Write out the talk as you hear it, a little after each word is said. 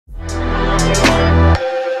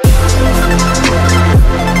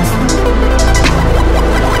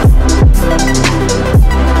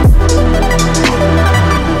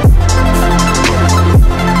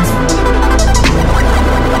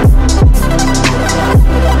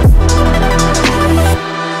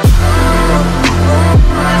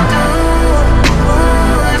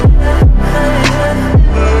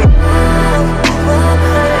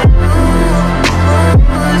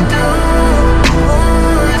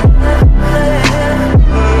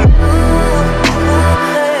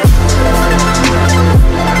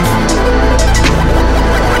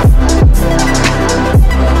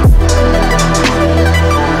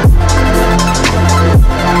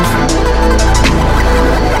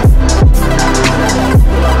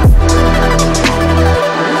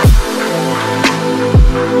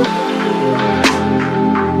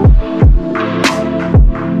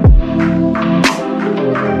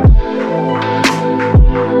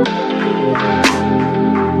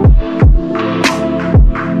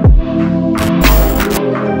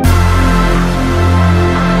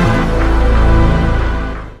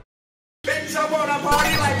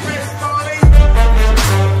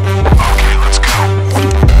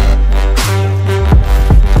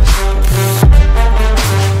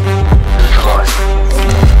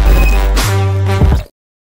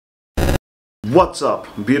What's up,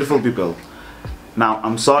 beautiful people? Now,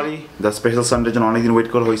 I'm sorry the special Sunday জন অনেকদিন wait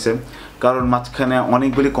করা হয়েছে কারণ মাঝখানে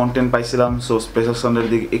অনেকগুলি কন্টেন্ট পাইছিলাম সো স্পেশাল সানডের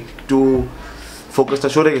দিকে একটু ফোকাসটা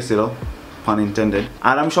সরে গেছিল ফান ইন্টেন্ডেড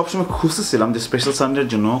আর আমি সবসময় খুঁজতেছিলাম যে স্পেশাল সানডের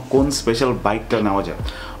জন্য কোন স্পেশাল বাইকটা নেওয়া যায়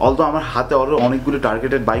অলদো আমার হাতে আরও অনেকগুলি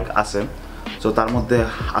টার্গেটেড বাইক আছে সো তার মধ্যে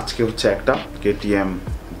আজকে হচ্ছে একটা KTM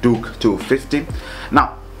Duke 250 না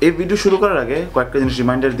এই ভিডিও শুরু করার আগে কয়েকটা জিনিস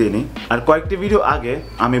রিমাইন্ডার দিয়ে নিই আর কয়েকটি ভিডিও আগে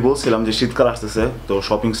আমি বলছিলাম যে শীতকাল আসতেছে তো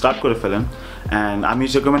শপিং স্টার্ট করে ফেলেন অ্যান্ড আমি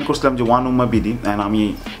রেকমেন্ড করছিলাম যে ওয়ান উম্মা বিডি অ্যান্ড আমি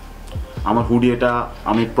আমার হুডি এটা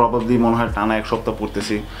আমি প্রবাবলি মনে হয় টানা এক সপ্তাহ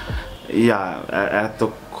পরতেছি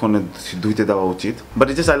এতক্ষণে ধুইতে দেওয়া উচিত but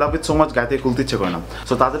it just I love it so much গায়ে খুলতে ইচ্ছে করে না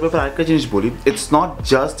সো তাদের ব্যাপারে আরেকটা জিনিস বলি ইটস নট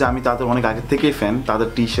জাস্ট যে আমি তাদের অনেক আগের থেকেই ফ্যান তাদের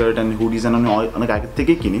টি শার্ট অ্যান্ড হুডিজ আমি অনেক আগের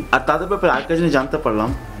থেকেই কিনি আর তাদের ব্যাপারে আরেকটা জিনিস জানতে পারলাম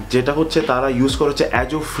যেটা হচ্ছে তারা ইউজ করেছে অ্যাজ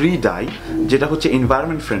ও ফ্রি ডাই যেটা হচ্ছে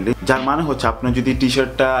এনভায়রনমেন্ট ফ্রেন্ডলি যার মানে হচ্ছে আপনি যদি টি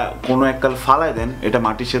শার্টটা কোনো এককাল ফালায় দেন এটা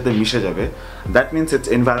মাটির সাথে মিশে যাবে that means it's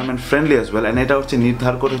environment friendly as well and এটা হচ্ছে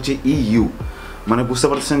নির্ধার করে হচ্ছে EU মানে বুঝতে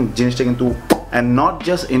পারছেন জিনিসটা কিন্তু and not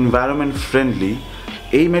just environment friendly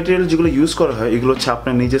এই ম্যাটেরিয়াল যেগুলো ইউজ করা হয় এগুলো হচ্ছে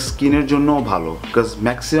আপনার নিজের স্কিনের জন্যও ভালো বিকজ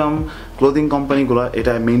ম্যাক্সিমাম ক্লোদিং কোম্পানিগুলো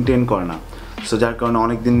এটা মেনটেন করে না সো যার কারণে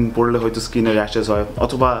অনেক দিন পড়লে হয়তো স্কিনের র্যাশেস হয়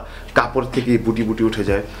অথবা কাপড় থেকে বুটি বুটি উঠে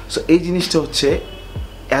যায় সো এই জিনিসটা হচ্ছে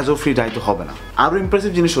অ্যাজ ও ফ্রি ডাই তো হবে না আরও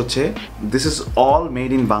ইমপ্রেসিভ জিনিস হচ্ছে this is all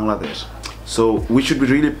made in Bangladesh So we should be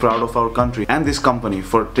really proud of our country and this company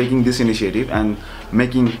for taking this initiative and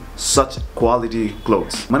making such quality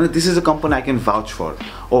clothes. মানে this is a company I can vouch for.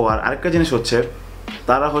 আর আরেকটা জিনিস হচ্ছে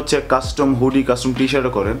তারা হচ্ছে custom hoodie custom T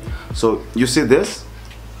শার্টও করে so you C this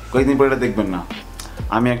কয়েকদিন পরে এটা দেখবেন না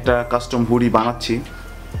আমি একটা কাস্টম হুডি বানাচ্ছি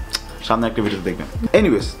সামনে একটা ভিডিও দেখবেন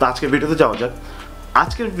এনিওয়েজ তো আজকের ভিডিওতে যাওয়া যাক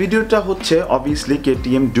আজকের ভিডিওটা হচ্ছে অবভিয়াসলি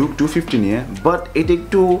KTM Duke 250 নিয়ে বাট এটা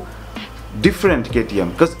একটু ডিফারেন্ট KTM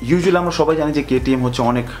বিকজ ইউজুয়ালি আমরা সবাই জানি যে KTM হচ্ছে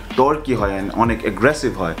অনেক টর্কি হয় অনেক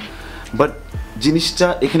অ্যাগ্রেসিভ হয় বাট জিনিসটা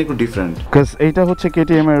এখানে একটু ডিফারেন্ট বিকজ এইটা হচ্ছে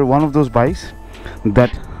KTM এর one of those bikes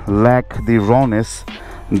that lack the রনেস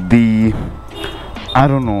the I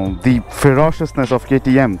don't know the ফেরোসিয়াসনেস of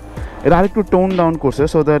KTM এটা আরেকটু টোন ডাউন করছে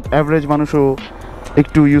সো দ্যাট অ্যাভারেজ মানুষও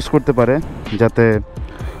একটু ইউজ করতে পারে যাতে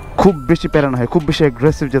খুব বেশি প্যারা না হয় খুব বেশি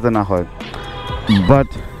অ্যাগ্রেসিভ যাতে না হয় but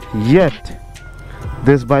yet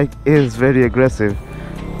this bike is very aggressive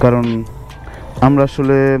কারণ আমরা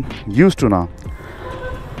আসলে used to না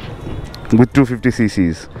with 250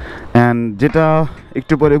 cc's and যেটা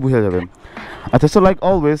একটু পরে বোঝা যাবে আচ্ছা সো লাইক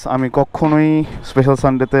অলওয়েজ আমি কখনোই স্পেশাল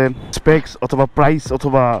সানডেতে স্পেক্স অথবা প্রাইস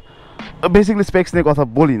অথবা বেসিক্যালি স্পেক্স নিয়ে কথা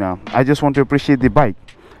বলি না I just want to appreciate the bike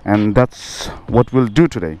and that's what we'll do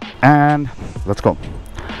today and let's go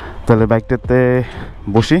তাহলে বাইকটাতে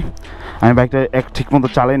বসি আমি বাইকটা ঠিক মতো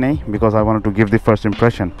চালাই নেই because I want to give the first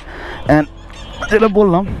impression and যেটা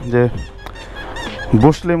বললাম যে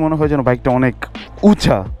বসলে মনে হয় যেন বাইকটা অনেক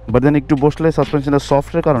উঁচা বাট দেন একটু বসলে সাসপেনশনটা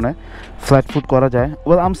সফটের কারণে ফ্ল্যাট ফুট করা যায়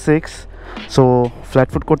ওয়েল আম 6 সো ফ্ল্যাট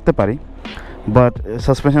ফুট করতে পারি বাট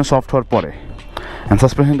সাসপেনশন সফট হওয়ার পরে and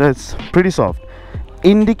সাসপেনশনটা is pretty soft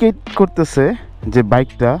indicate করতেছে যে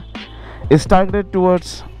বাইকটা ইজ টার্গেটেড টুয়ার্ডস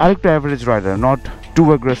আরেকটু average rider not to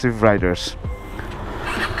aggressive Riders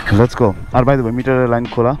Let's go. R by the way মিটারের লাইন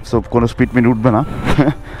খোলা সো কোনো স্পিড মিট উঠবে না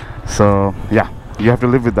so yeah you have to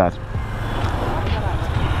live with that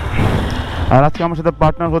আর আজকে আমার সাথে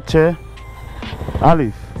পার্টনার হচ্ছে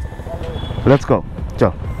আলিফ লেটস গো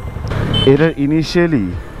চল এটার initially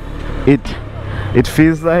it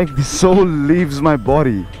feels like the soul leaves my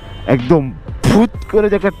body একদম ভূত করে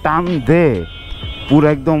যে একটা টান দে পুরো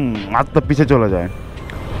একদম আত্মা পিছে চলে যায়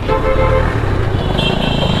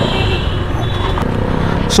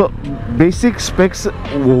So basic specs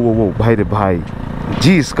whoa bhai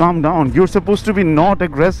jeez calm down you're supposed to be not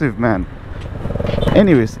aggressive man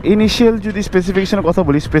anyways initial যদি স্পেসিফিকেশনের কথা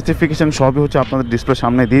বলি স্পেসিফিকেশন সবই হচ্ছে আপনাদের ডিসপ্লে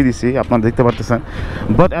সামনে দিয়ে দিছি আপনারা দেখতে পারতেছেন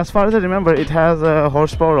but as far as I remember it has a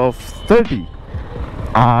horsepower of 30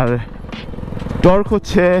 R torque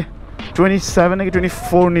হচ্ছে 27 থেকে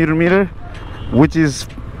 24 Newton meter which is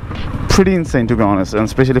pretty insane to be honest and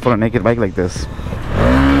especially for a naked bike like this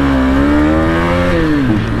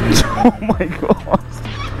oh my god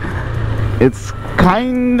it's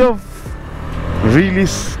kind of really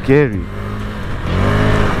scary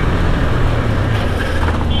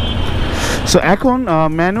so এখন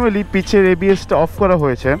manually পিচের ABS-টা of করা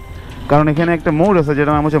হয়েছে কারণ এখানে একটা mode আছে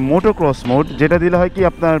যেটা নাম হচ্ছে মোটোক্রস মোড যেটা দিলে হয় কি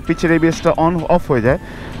আপনার পিচের ABS-টা অন অফ হয়ে যায়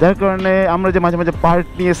যার কারণে আমরা যে মাঝে মাঝে পার্ট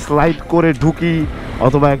নিয়ে স্লাইড করে ঢুকি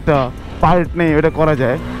অথবা একটা পার্ট নেই ওটা করা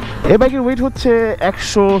যায় এই বাইকের ওয়েট হচ্ছে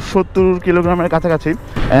 170 কিলোগ্রামের কাছাকাছি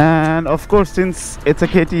and of course since it's a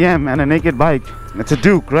KTM and a naked bike it's a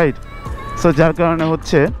Duke right so যার কারণে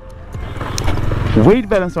হচ্ছে ওয়েট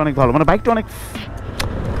ব্যালেন্স অনেক ভালো, মানে বাইকটা অনেক,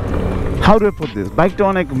 how do I put this, বাইকটা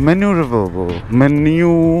অনেক maneuverable.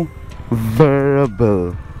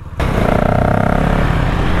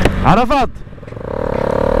 Arafat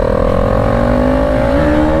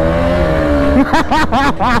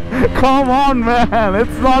come on man,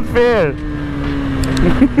 it's not fair.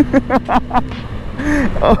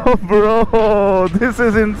 Oh bro, this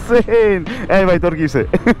is insane. Hey bhai tor ki se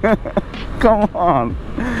come on,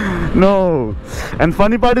 no. And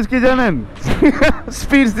funny part is ki janen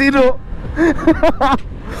speed 0.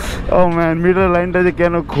 Oh man, middle line ta je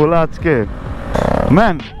keno khola ajke.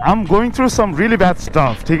 Man, I'm going through some really bad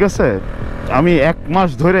stuff, ঠিক আছে? আমি এক মাস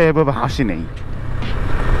ধরে এভাবে হাসি নেই।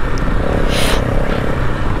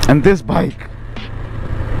 And this bike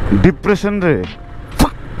depression রে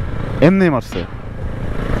এমনি মারছে।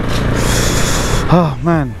 Oh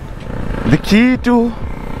man, the key to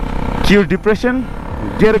cure depression,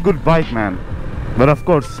 get a good bike man. But of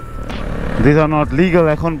course these are not legal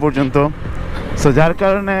এখন পর্যন্ত, so যার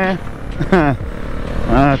কারণে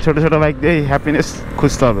ছোট ছোট বাইক দিয়ে হ্যাপিনেস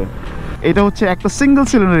খুঁজতে হবে। এটা হচ্ছে একটা single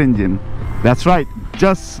cylinder engine, that's right,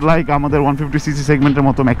 just like আমাদের 150cc সেগমেন্টের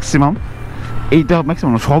মতো ম্যাক্সিমাম। এইটা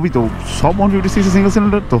ম্যাক্সিমাম সবই তো, সব 150cc সিঙ্গেল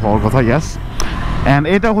সিলিন্ডার তো হওয়ার কথা, ইয়াস। অ্যান্ড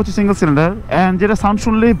এটা হচ্ছে সিঙ্গেল সিলিন্ডার, অ্যান্ড যেটা সাউন্ড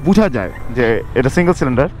শুনলেই বোঝা যায় যে এটা single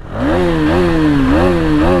cylinder.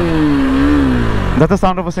 That's the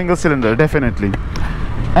sound of a single cylinder, definitely.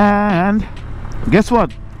 And guess what?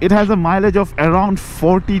 It has a mileage of around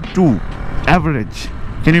 42 average.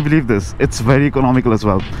 Can you believe this? It's very economical as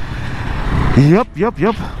well.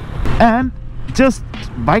 Yup. And just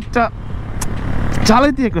bike ta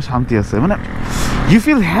চালাইতে একটা শান্তি আছে, মানে you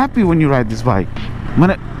feel happy when you ride this bike.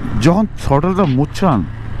 মানে যখন থ্রটলটা মুছান,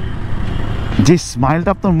 যে স্মাইলটা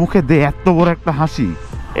আপনার মুখে দেয়, এত বড় একটা হাসি,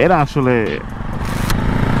 এরা আসলে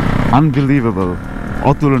আনবিলিভেবল,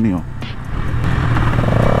 অতুলনীয়।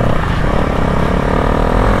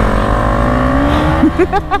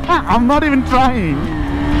 I'm not even trying.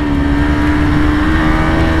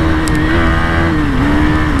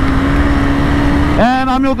 And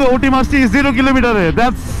আমি ওকে ওটি মারছি 0 কিলোমিটারে।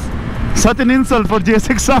 That's such an insult for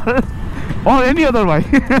GSXR or any other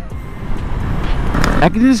bike.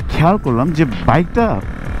 একটা জিনিস খেয়াল করলাম যে বাইকটা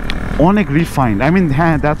অনেক রিফাইন্ড। I mean,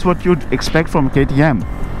 হ্যাঁ, that's what you'd expect from KTM.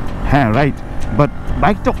 হ্যাঁ, right. But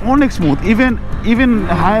বাইকটা অনেক smooth, even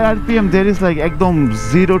high RPM there is like একদম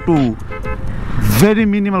 0 to very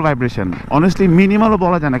minimal vibration. Honestly, minimal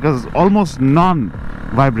bola jana because almost none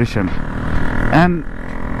vibration. And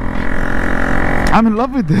I'm in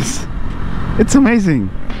love with this. It's amazing.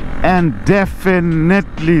 And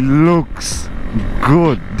definitely looks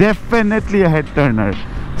good. Definitely a head turner.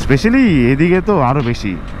 Especially এদিকে তো আরো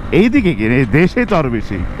বেশি। এইদিকে কি এই দেশে তো আরো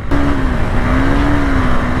বেশি।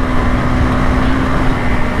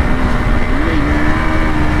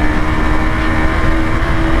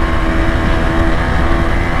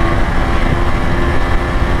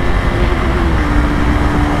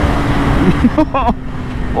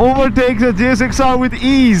 Overtakes a JSXR with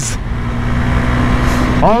ease.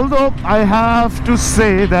 Although I have to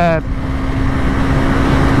say that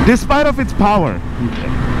despite of its power,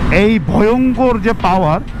 এই ভয়ঙ্কর যে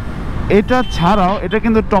পাওয়ার, এটা ছাড়াও এটা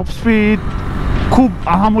কিন্তু টপ স্পিড খুব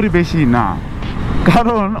আহামরি বেশি না।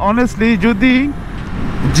 কারণ অনেস্টলি যদি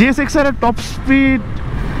JSXR এর টপ স্পিড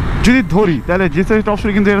যদি ধরি, তাহলে JSXR টপ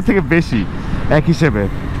স্পিড কিন্তু এর থেকে বেশি এক হিসেবে,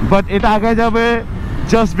 বাট এটা আগে যাবে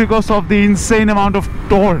just because of the insane amount of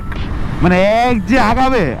torque. মানে এক যে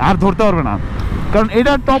আগাবে আর ধরতে পারবে না, কারণ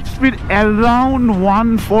এটা top speed around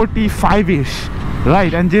 145-ish,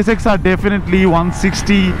 right? And JSXR definitely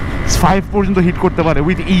 165 পর্যন্ত হিট করতে পারে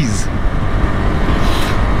with is.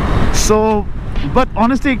 So but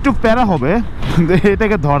honestly একটু প্যারা হবে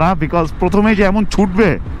এটাকে ধরা, বিকজ প্রথমে যে এমন ছুটবে,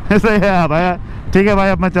 হ্যাঁ ভাইয়া ঠিক আছে ভাই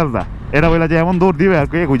আপনার চলতা, এটা বলে যে এমন দৌড় দিবে আর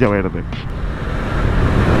কে গুই যাবে এটাতে।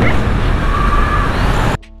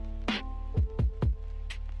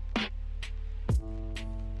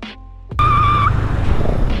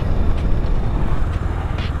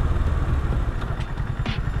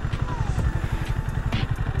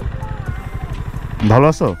 ভালো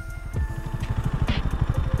আছো?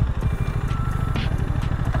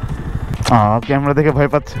 ক্যামেরা দেখে ভয়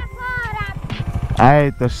পাচ্ছে। এই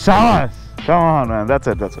তো সাবাস, come on man, that's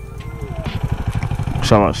it.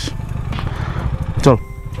 সাবাস, চল।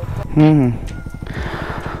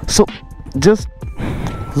 So just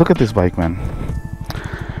look at this bike man,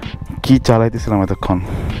 কি চালাইতেছিলাম এতক্ষণ।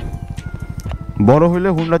 বড় হইলে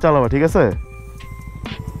হুন্ডা চালাবা, ঠিক আছে?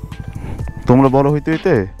 তোমরা বড় হইতে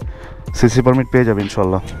হইতে সিসি পারমিট পেয়ে যাবে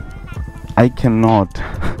ইনশাল্লাহ। I cannot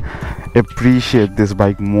appreciate this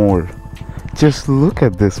bike more. Just look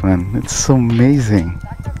at this, man. It's so amazing.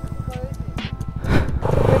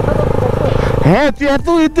 হ্যাঁ তুই এত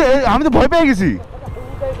আমি তো ভয় পেয়ে গেছি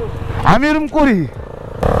আমি এরকম করি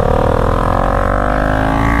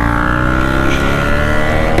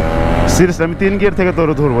সিরিয়াসলি আমি 3 গিয়ার থেকে তোর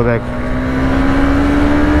ধরবো দেখ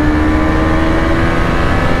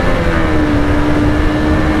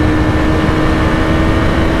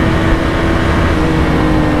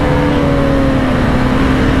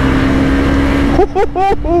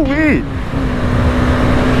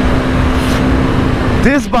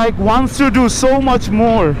This bike wants to do so much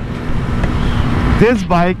more. This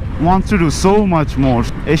bike wants to do so much more.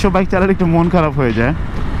 এইসব বাইক চালালে একটু মন খারাপ হয়ে যায়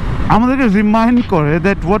আমাদেরকে রিমাইন্ড করে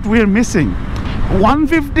that what we are missing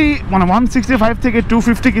 150 মানে 165 থেকে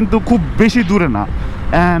 250 কিন্তু খুব বেশি দূরে না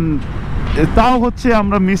অ্যান্ড তাও হচ্ছে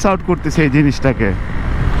আমরা মিস আউট করতেছি এই জিনিসটাকে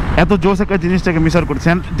এত জোস একটা জিনিসটাকে মিস আউট করতেছি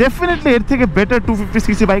অ্যান্ড ডেফিনেটলি এর থেকে বেটার 250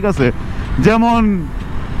 সিসি বাইক আছে যেমন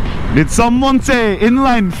did someone say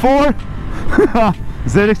inline 4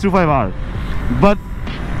 ZX25R but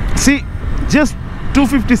see just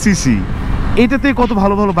 250cc এটাতে কত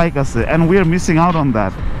ভালো ভালো বাইক আছে and we are missing out on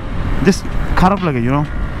that just খারাপ লাগে you know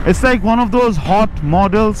it's like one of those hot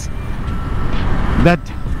models that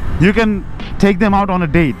you can take them out on a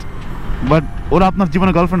date but ওরা আপনার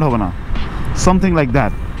জীবনে গার্লফ্রেন্ড হবে না something like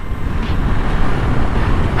that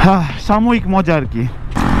সাময়িক মজা আর কি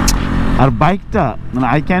আর বাইকটা মানে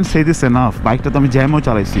I can't say this enough বাইকটা তো আমি জ্যামও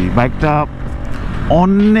চালাইছি বাইকটা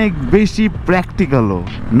অনেক বেশি প্র্যাকটিক্যালও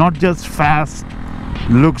not just fast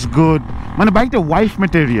looks good মানে বাইকটা ওয়াইফ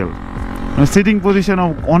ম্যাটেরিয়াল মানে সিটিং পজিশনও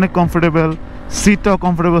অনেক কমফোর্টেবল সিটটাও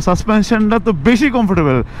কমফোর্টেবল সাসপেনশনটা তো বেশি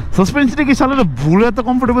কমফোর্টেবল সাসপেনশনটা কি সালে ভুলে এত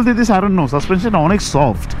কমফোর্টেবল দিতেছে আই ডোন্ট নো সাসপেনশনটা অনেক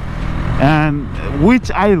soft and which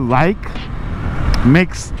I like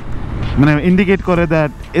makes মানে ইন্ডিকেট করে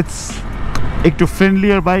দ্যাট ইটস একটু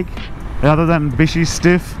ফ্রেন্ডলিয়ার bike rather than beshi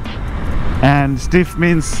stiff and stiff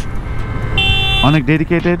means onek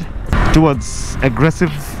dedicated towards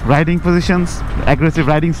aggressive riding positions aggressive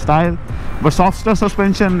riding style but softer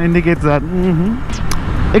suspension indicates that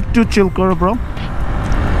ekটু chill koro bro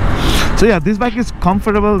so yeah this bike is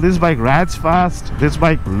comfortable this bike rides fast this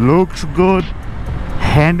bike looks good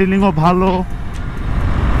handling o bhalo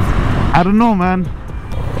I don't know man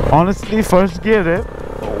honestly first gear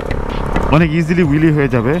অনেক easily Willy হয়ে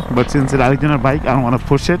যাবে but since ইট আরেকজনের bike I don't want to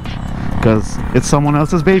push it because it's someone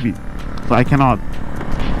else's baby so I cannot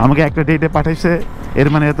আমাকে একটা ডেটে পাঠাইছে এর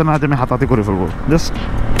মানে এত না যে আমি হাতাতে করে ফেলবো just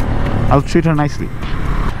I will treat her nicely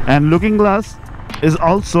and looking glass is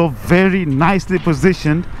also very nicely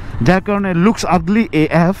পজিশনড যার কারণে লুকস আগলি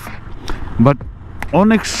এএফ বাট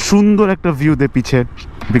অনেক সুন্দর একটা ভিউ দেয় পিছে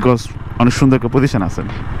বিকজ অনেক সুন্দর একটা পজিশন আছে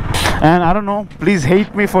and I don't know please hate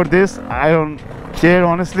me for this I don't care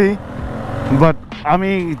honestly but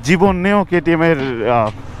আমি জীবনেও KTM এর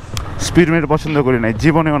স্পিডমেট পছন্দ করি নাই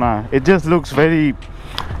জীবনেও না it just looks very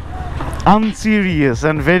unserious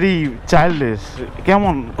and very childish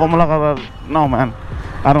কেমন কমলা colour no man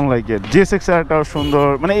I don't like it GSX একটাও সুন্দর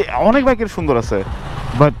মানে অনেক বাইকের সুন্দর আছে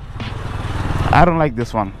but I don't like this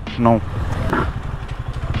one no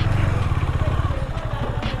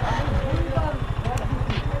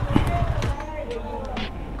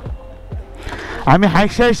আমি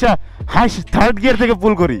হাইসা থার্ড গিয়ার থেকে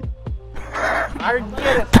পুল করি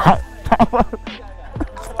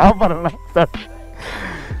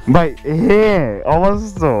ভাই হে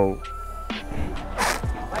অবস্থ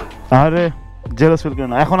আরে জেলাস ফিল করে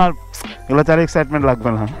না এখন আর এগুলো চার এক্সাইটমেন্ট লাগবে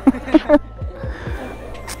না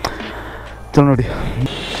চলো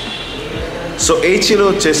সো এই ছিল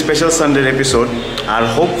হচ্ছে স্পেশাল সানডের এপিসোড আর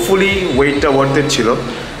হোপফুলি ওয়েটটা ওয়ার্থেড ছিল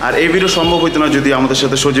আর এই ভিডিও সম্ভব হইতো না যদি আমাদের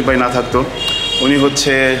সাথে সজীব ভাই না থাকতো উনি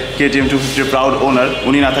হচ্ছে KTM 250 প্রাউড ওনার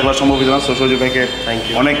উনি না থাকলে সম্ভব হইতো না সো সজীব ভাইকে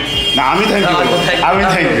অনেক না আমি থ্যাংক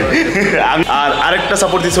ইউ আর আরেকটা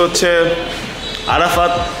সাপোর্ট দিচ্ছে হচ্ছে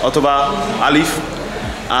আরাফাত অথবা আলিফ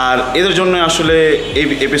আর এদের জন্য আসলে এই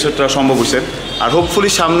এপিসোডটা সম্ভব হয়েছে আর হোপফুলি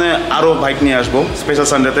সামনে আরও বাইক নিয়ে আসবো স্পেশাল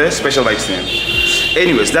সানডেতে স্পেশাল বাইকস নিয়ে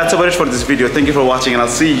anyways that's about it for this video thank you for watching and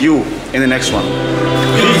I'll see you in the next one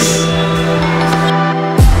peace